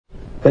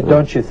But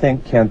don't you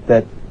think, Kent,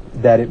 that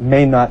it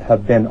may not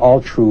have been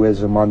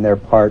altruism on their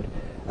part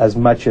as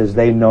much as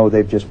they know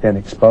they've just been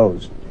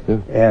exposed? Yeah.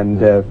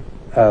 And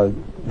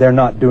they're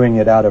not doing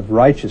it out of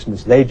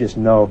righteousness. They just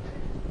know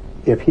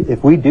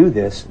if we do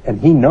this,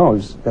 and he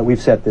knows that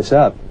we've set this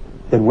up,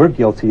 then we're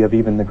guilty of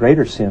even the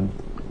greater sin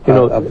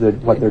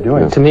of what they're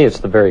doing. To me, it's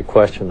the very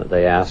question that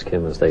they ask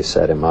him as they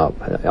set him up.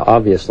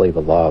 Obviously,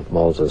 the law of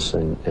Moses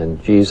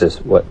and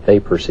Jesus, what they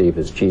perceive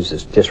as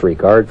Jesus'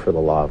 disregard for the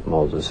law of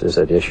Moses is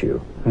at issue.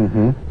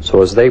 Mm-hmm.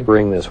 So as they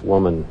bring this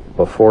woman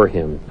before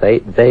him,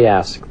 they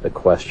ask the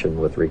question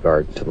with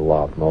regard to the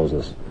law of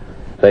Moses.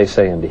 They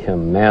say unto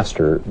him,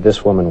 Master,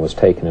 this woman was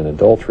taken in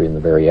adultery in the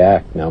very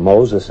act. Now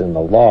Moses in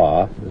the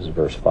law, this is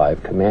verse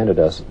 5, commanded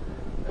us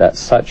that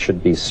such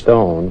should be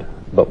stoned,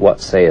 but what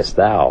sayest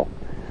thou?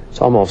 It's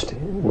almost,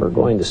 we're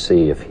going to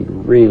see if he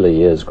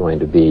really is going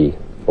to be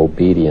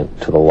obedient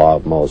to the law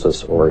of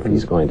Moses, or if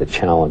he's going to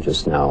challenge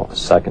us now a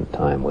second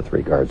time with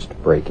regards to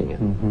breaking it.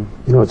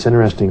 You know, it's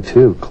interesting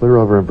too, clear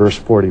over in verse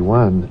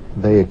 41,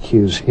 they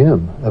accuse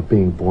him of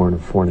being born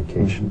of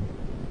fornication.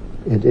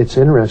 It's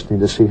interesting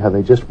to see how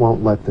they just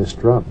won't let this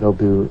drop. They'll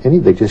do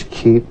they just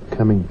keep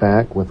coming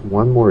back with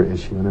one more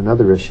issue and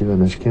another issue,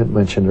 and as Kent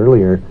mentioned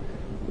earlier,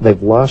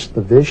 they've lost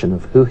the vision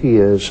of who he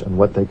is and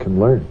what they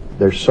can learn.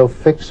 They're so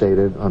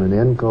fixated on an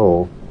end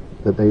goal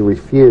that they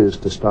refuse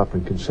to stop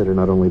and consider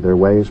not only their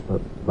ways,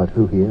 but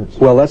who he is.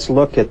 Well, let's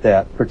look at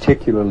that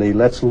particularly.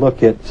 Let's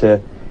look at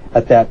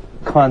that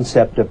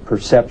concept of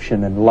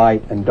perception and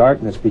light and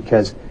darkness,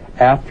 because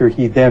after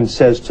he then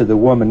says to the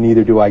woman,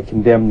 neither do I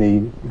condemn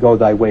thee, go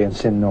thy way and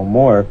sin no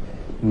more,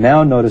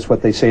 now notice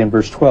what they say in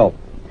verse 12.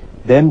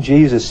 Then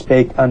Jesus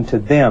spake unto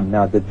them.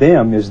 Now the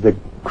them is the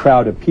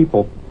crowd of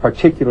people,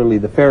 particularly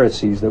the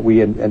Pharisees that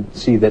we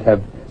see that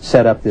have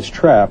set up this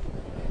trap,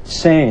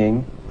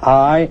 saying,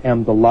 I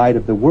am the light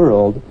of the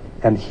world,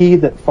 and he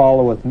that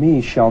followeth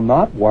me shall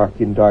not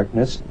walk in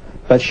darkness,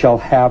 but shall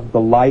have the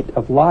light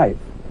of life.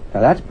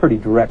 Now that's a pretty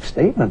direct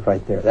statement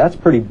right there. That's a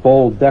pretty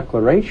bold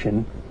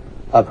declaration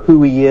of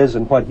who he is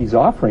and what he's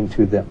offering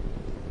to them.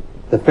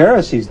 The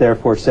Pharisees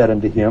therefore said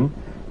unto him,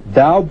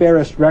 Thou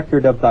bearest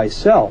record of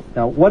thyself.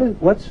 Now what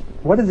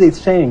are they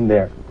saying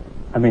there?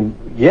 I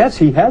mean, yes,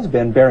 he has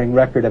been bearing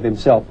record of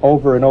himself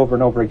over and over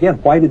and over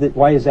again.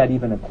 Why is that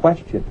even a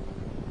question?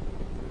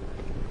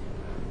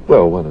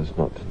 Well, one is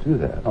not to do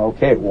that.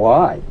 Okay,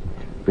 why?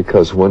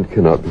 Because one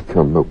cannot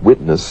become a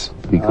witness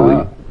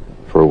legally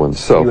for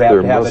oneself. You have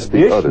there to have must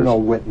be additional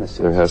others. witnesses.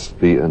 There has to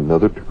be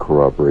another to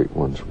corroborate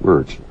one's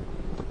words.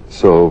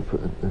 So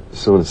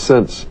in a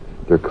sense,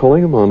 they're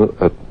calling him on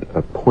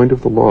a point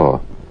of the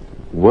law,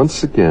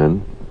 once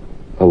again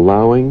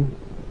allowing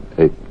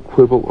a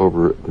quibble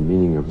over the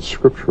meaning of a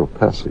scriptural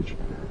passage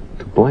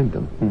to blind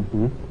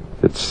them.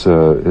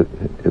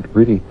 It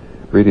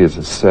really is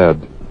a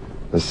sad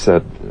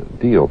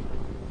deal.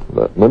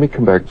 Let me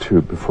come back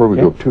to, before we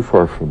go too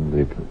far from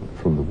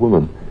the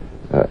woman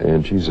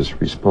and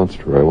Jesus' response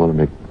to her, I want to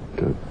make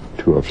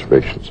two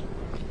observations.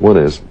 One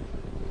is,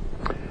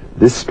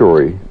 this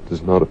story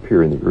does not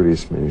appear in the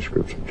earliest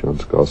manuscripts of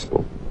John's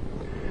Gospel,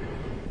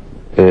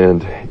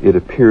 and it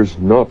appears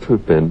not to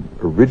have been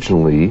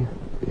originally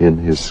in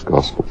his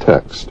Gospel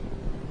text.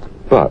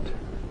 But,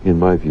 in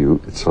my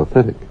view, it's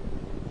authentic,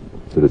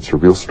 that it's a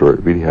real story,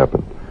 it really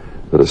happened,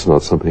 that it's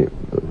not something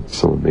that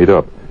someone made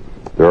up.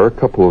 There are a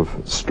couple of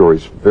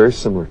stories very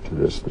similar to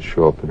this that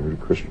show up in early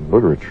Christian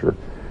literature,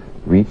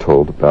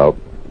 retold about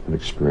an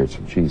experience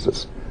of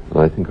Jesus. And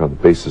I think on the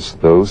basis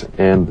of those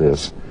and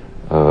this,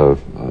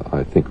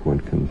 I think one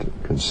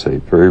can say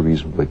very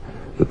reasonably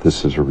that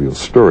this is a real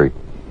story.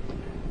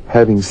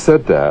 Having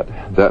said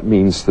that, that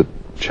means that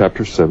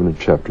chapter 7 and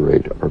chapter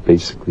 8 are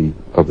basically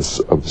of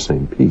the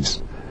same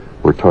piece.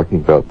 We're talking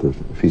about the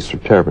Feast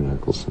of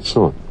Tabernacles and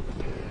so on.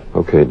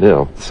 Okay,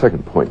 now,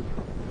 second point.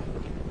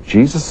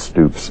 Jesus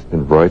stoops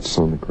and writes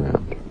on the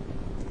ground.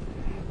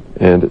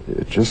 And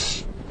it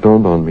just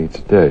dawned on me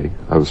today.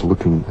 I was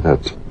looking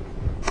at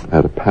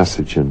a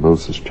passage in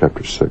Moses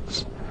chapter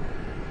 6.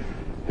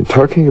 And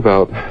talking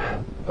about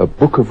a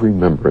book of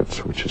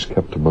remembrance which is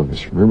kept among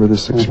us. Remember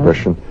this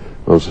expression?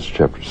 Moses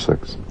chapter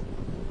 6.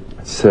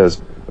 It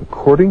says,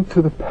 according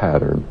to the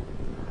pattern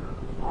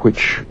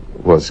which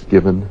was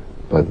given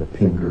by the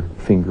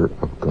finger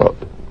of God.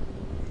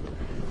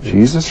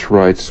 Jesus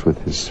writes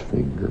with his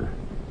finger.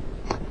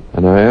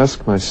 And I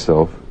ask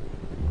myself,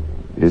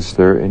 is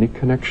there any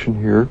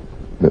connection here?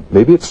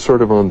 Maybe it's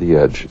sort of on the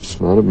edge.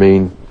 It's not a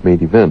main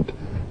event,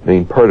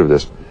 main part of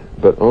this.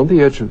 But on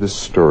the edge of this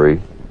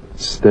story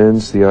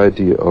stands the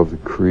idea of the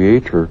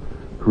Creator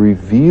who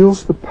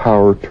reveals the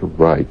power to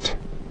write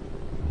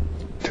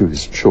to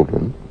his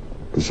children,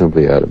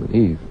 presumably Adam and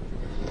Eve.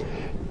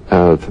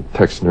 The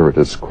text never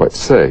does quite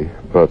say,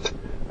 but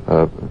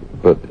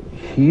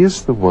he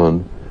is the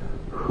one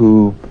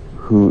who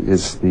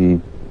is the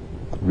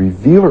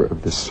revealer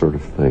of this sort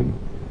of thing.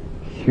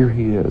 Here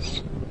he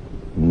is,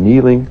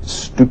 kneeling,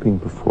 stooping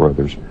before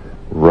others,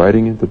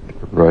 writing in the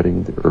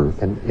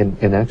earth.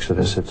 And in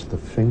Exodus, it's the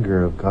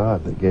finger of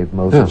God that gave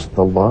Moses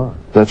the law.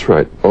 That's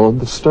right, on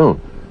the stone.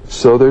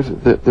 So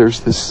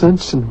there's this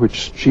sense in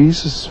which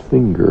Jesus'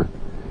 finger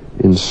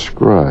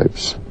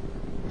inscribes,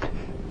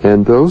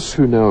 and those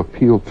who now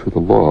appeal to the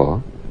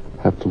law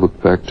have to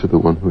look back to the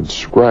one who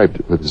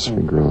inscribed it with his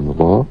finger on the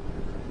law.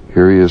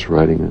 Here he is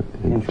writing it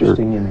in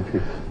Interesting dirt.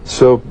 imagery.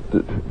 So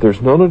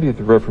there's not only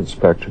the reference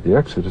back to the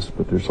Exodus,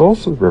 but there's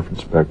also the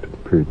reference back to the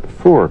period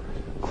before,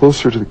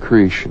 closer to the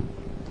creation,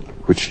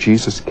 which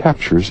Jesus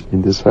captures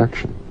in this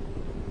action.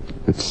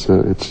 It's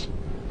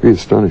really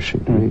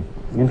astonishing to me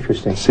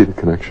Interesting. to see the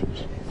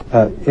connections.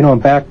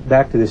 And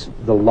back to this,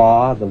 the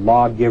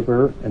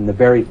lawgiver, and the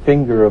very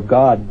finger of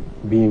God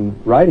being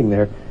writing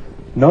there.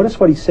 Notice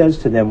what he says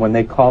to them when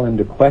they call him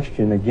to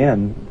question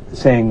again,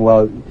 saying,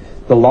 well,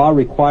 the law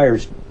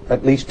requires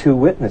at least 2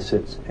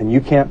 witnesses, and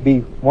you can't be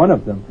one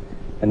of them.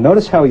 And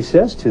notice how he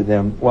says to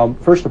them, well,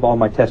 first of all,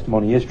 my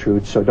testimony is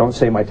true, so don't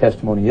say my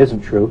testimony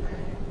isn't true.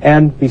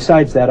 And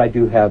besides that, I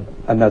do have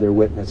another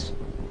witness.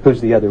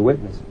 Who's the other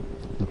witness?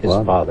 His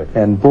Father.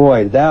 And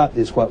boy, that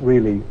is what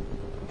really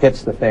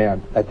hits the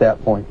fan at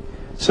that point.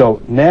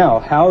 So now,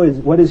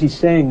 what is he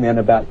saying then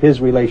about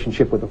his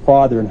relationship with the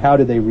Father, and how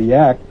do they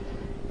react?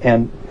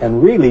 And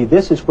really,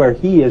 this is where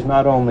he is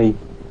not only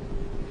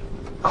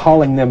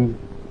calling them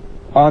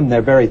on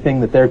their very thing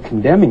that they're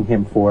condemning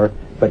him for,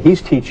 but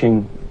he's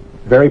teaching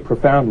very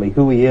profoundly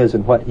who he is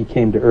and what he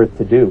came to earth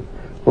to do.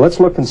 Well, let's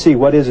look and see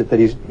what is it that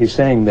he's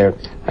saying there.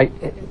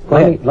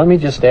 Let me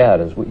just add,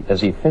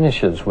 as he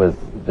finishes with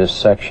this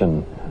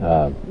section,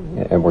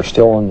 and we're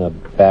still in the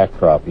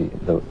backdrop,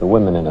 the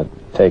women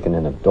taken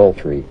in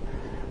adultery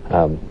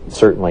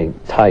certainly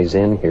ties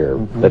in here.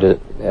 But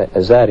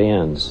as that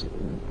ends,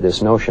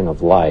 this notion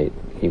of light,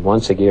 he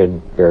once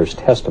again bears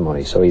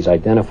testimony. So he's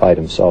identified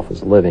himself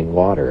as living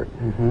water.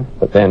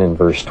 But then in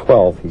verse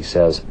 12 he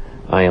says,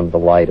 I am the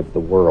light of the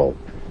world.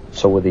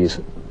 So with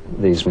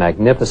these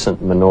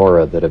magnificent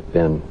menorah that have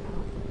been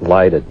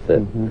lighted,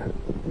 that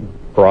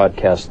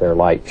broadcast their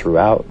light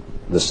throughout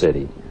the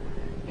city,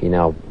 he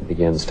now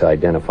begins to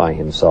identify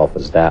himself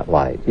as that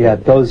light. Yeah,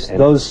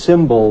 those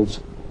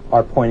symbols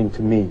are pointing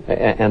to me.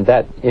 And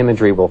that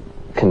imagery will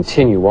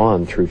continue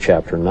on through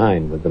chapter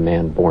 9 with the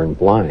man born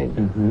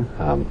blind.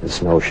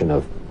 This notion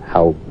of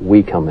how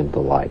we come into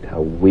light,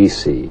 how we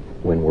see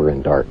when we're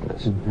in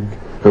darkness.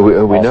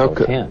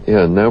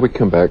 Now we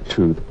come back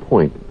to the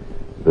point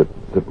that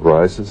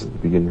rises at the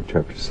beginning of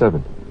chapter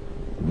 7.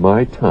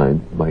 My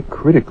time, my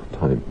critical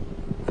time,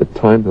 the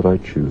time that I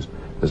choose,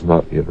 has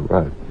not yet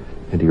arrived.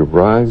 And he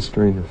arrives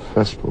during the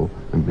festival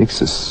and makes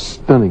this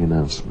stunning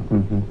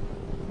announcement.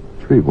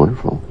 It's really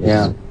wonderful.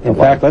 Yeah. In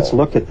fact, let's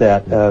look at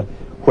that,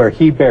 where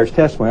he bears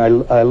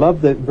testimony. I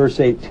love the verse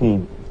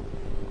 18.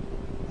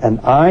 And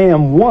I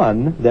am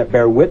one that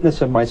bear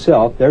witness of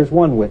myself. There's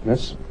one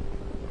witness.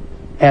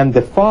 And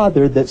the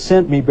Father that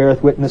sent me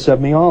beareth witness of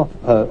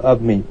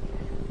me.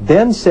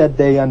 Then said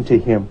they unto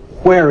him,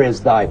 Where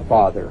is thy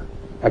Father?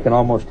 I can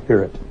almost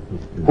hear it.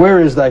 Where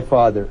is thy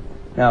Father?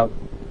 Now,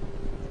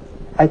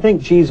 I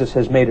think Jesus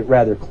has made it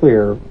rather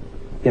clear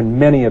in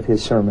many of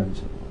his sermons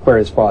where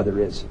his Father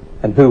is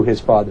and who his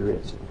Father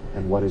is.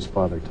 And what his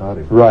Father taught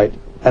him. Right.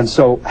 And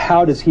so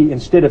how does he,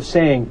 instead of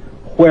saying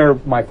where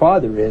my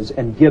Father is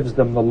and gives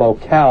them the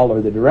locale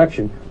or the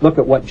direction, look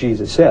at what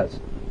Jesus says.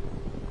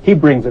 He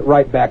brings it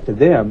right back to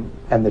them,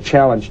 and the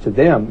challenge to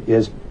them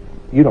is,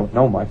 you don't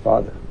know my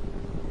Father.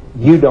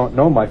 You don't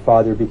know my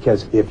Father,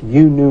 because if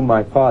you knew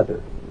my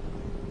Father,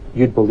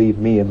 you'd believe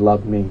me and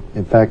love me.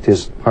 In fact,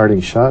 his parting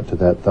shot to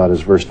that thought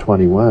is verse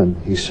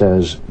 21. He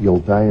says, you'll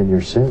die in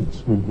your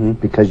sins.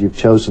 Because you've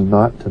chosen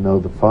not to know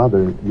the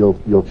Father,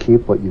 you'll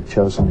keep what you've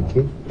chosen to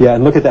keep. Yeah,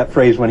 and look at that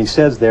phrase when he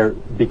says there,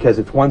 because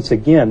it's once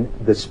again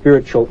the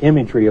spiritual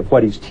imagery of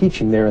what he's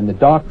teaching there in the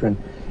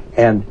doctrine.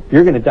 And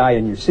you're going to die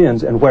in your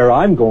sins, and where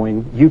I'm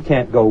going, you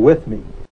can't go with me.